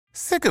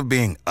Sick of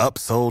being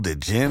upsold at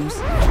gyms?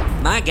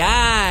 My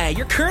guy,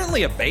 you're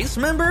currently a base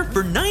member?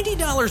 For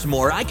 $90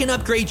 more, I can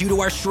upgrade you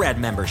to our Shred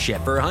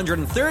membership. For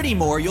 $130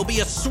 more, you'll be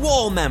a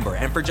Swole member.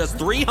 And for just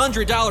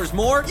 $300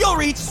 more, you'll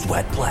reach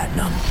Sweat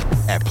Platinum.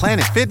 At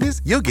Planet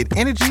Fitness, you'll get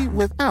energy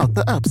without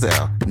the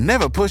upsell.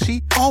 Never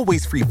pushy,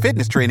 always free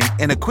fitness training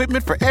and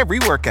equipment for every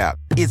workout.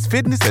 It's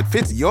fitness that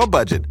fits your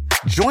budget.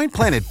 Join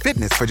Planet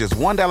Fitness for just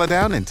 $1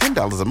 down and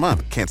 $10 a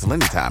month. Cancel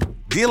anytime.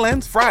 Deal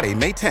ends Friday,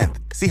 May 10th.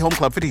 See Home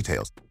Club for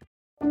details.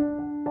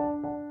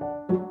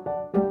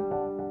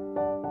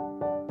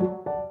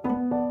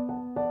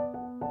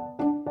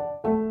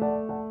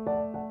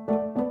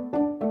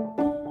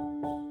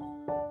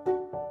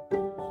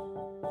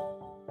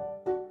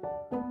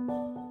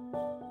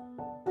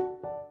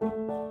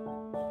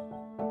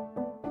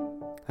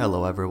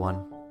 Hello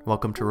everyone,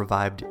 welcome to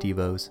Revived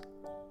Devos.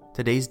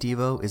 Today's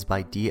Devo is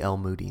by D.L.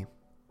 Moody.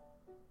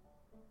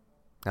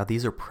 Now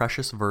these are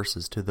precious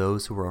verses to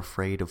those who are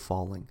afraid of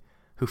falling,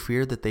 who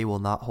fear that they will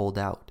not hold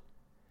out.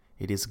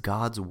 It is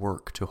God's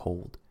work to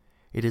hold.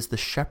 It is the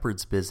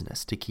shepherd's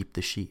business to keep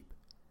the sheep.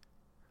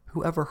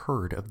 Who ever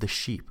heard of the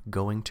sheep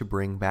going to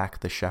bring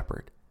back the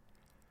shepherd?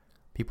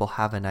 People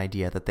have an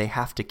idea that they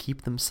have to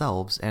keep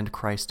themselves and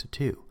Christ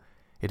too.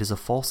 It is a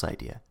false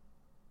idea.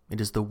 It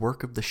is the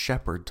work of the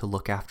shepherd to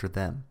look after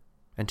them,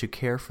 and to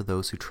care for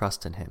those who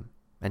trust in him,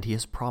 and he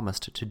has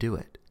promised to do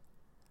it.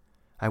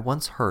 I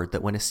once heard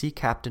that when a sea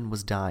captain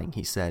was dying,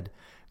 he said,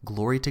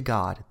 "Glory to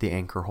God, the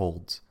anchor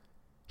holds."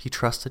 He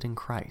trusted in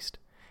Christ.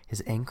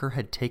 His anchor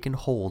had taken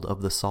hold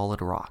of the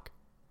solid rock.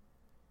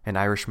 An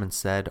Irishman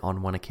said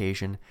on one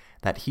occasion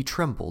that he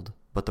trembled,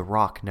 but the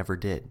rock never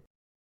did.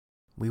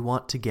 We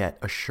want to get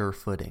a sure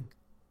footing.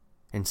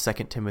 In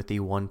 2 Timothy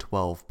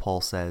 1:12,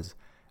 Paul says,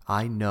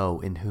 "I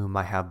know in whom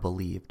I have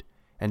believed,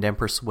 and am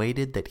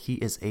persuaded that he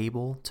is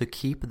able to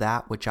keep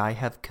that which I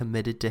have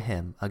committed to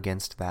him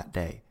against that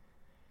day."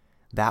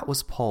 That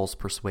was Paul's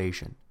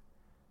persuasion.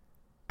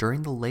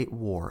 During the late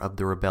war of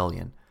the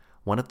rebellion,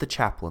 one of the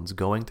chaplains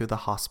going through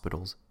the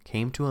hospitals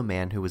came to a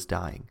man who was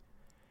dying.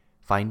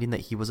 Finding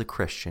that he was a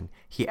Christian,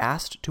 he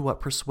asked to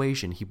what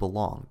persuasion he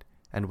belonged,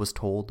 and was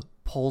told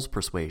Paul's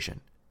persuasion.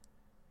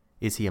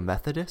 "Is he a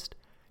Methodist?"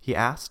 he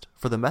asked,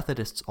 for the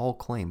Methodists all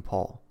claim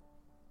Paul.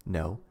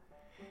 "No."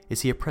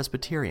 "Is he a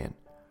Presbyterian?"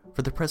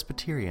 For the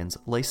Presbyterians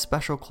lay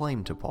special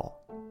claim to Paul.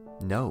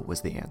 "No,"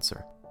 was the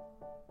answer.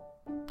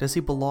 "Does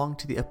he belong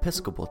to the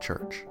Episcopal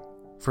Church?"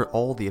 For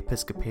all the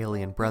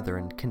Episcopalian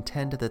brethren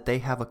contend that they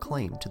have a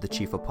claim to the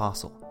chief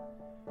apostle.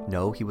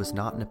 "No, he was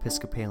not an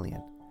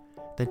Episcopalian."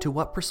 "Then to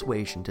what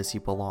persuasion does he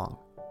belong?"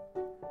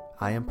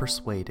 "I am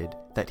persuaded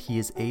that he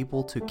is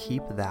able to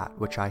keep that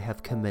which I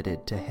have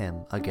committed to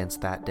him against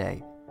that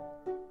day."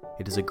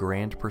 It is a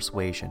grand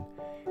persuasion,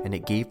 and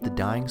it gave the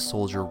dying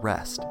soldier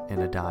rest in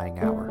a dying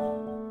hour.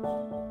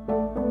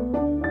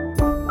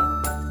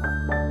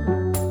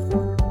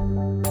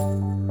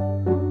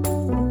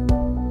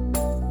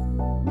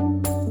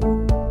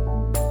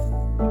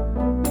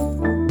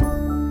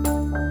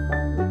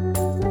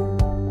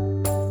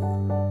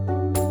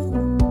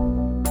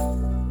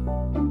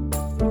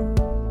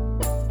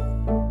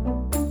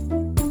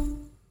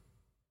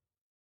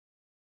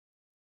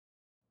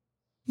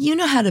 You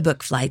know how to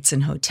book flights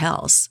and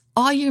hotels.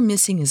 All you're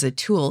missing is a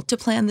tool to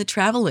plan the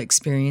travel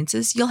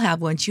experiences you'll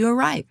have once you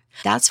arrive.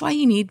 That's why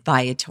you need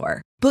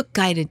Viator. Book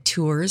guided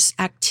tours,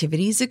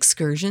 activities,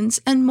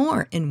 excursions, and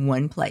more in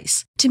one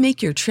place to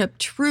make your trip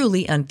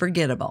truly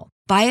unforgettable.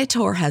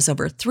 Viator has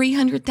over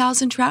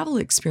 300,000 travel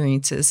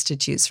experiences to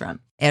choose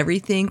from.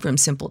 Everything from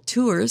simple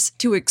tours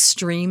to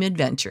extreme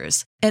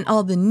adventures and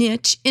all the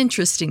niche,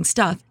 interesting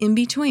stuff in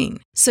between.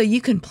 So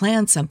you can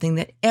plan something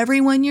that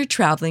everyone you're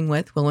traveling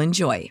with will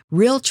enjoy.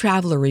 Real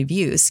traveler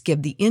reviews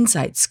give the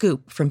inside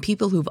scoop from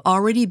people who've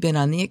already been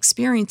on the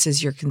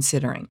experiences you're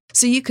considering.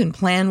 So you can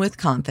plan with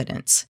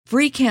confidence.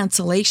 Free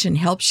cancellation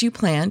helps you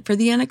plan for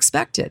the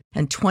unexpected.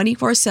 And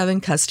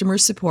 24/7 customer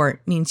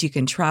support means you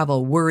can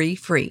travel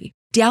worry-free.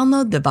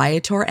 Download the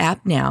Viator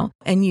app now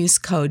and use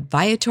code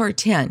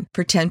Viator10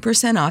 for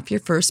 10% off your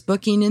first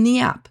booking in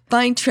the app.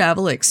 Find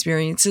travel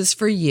experiences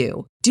for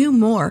you. Do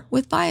more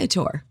with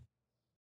Viator.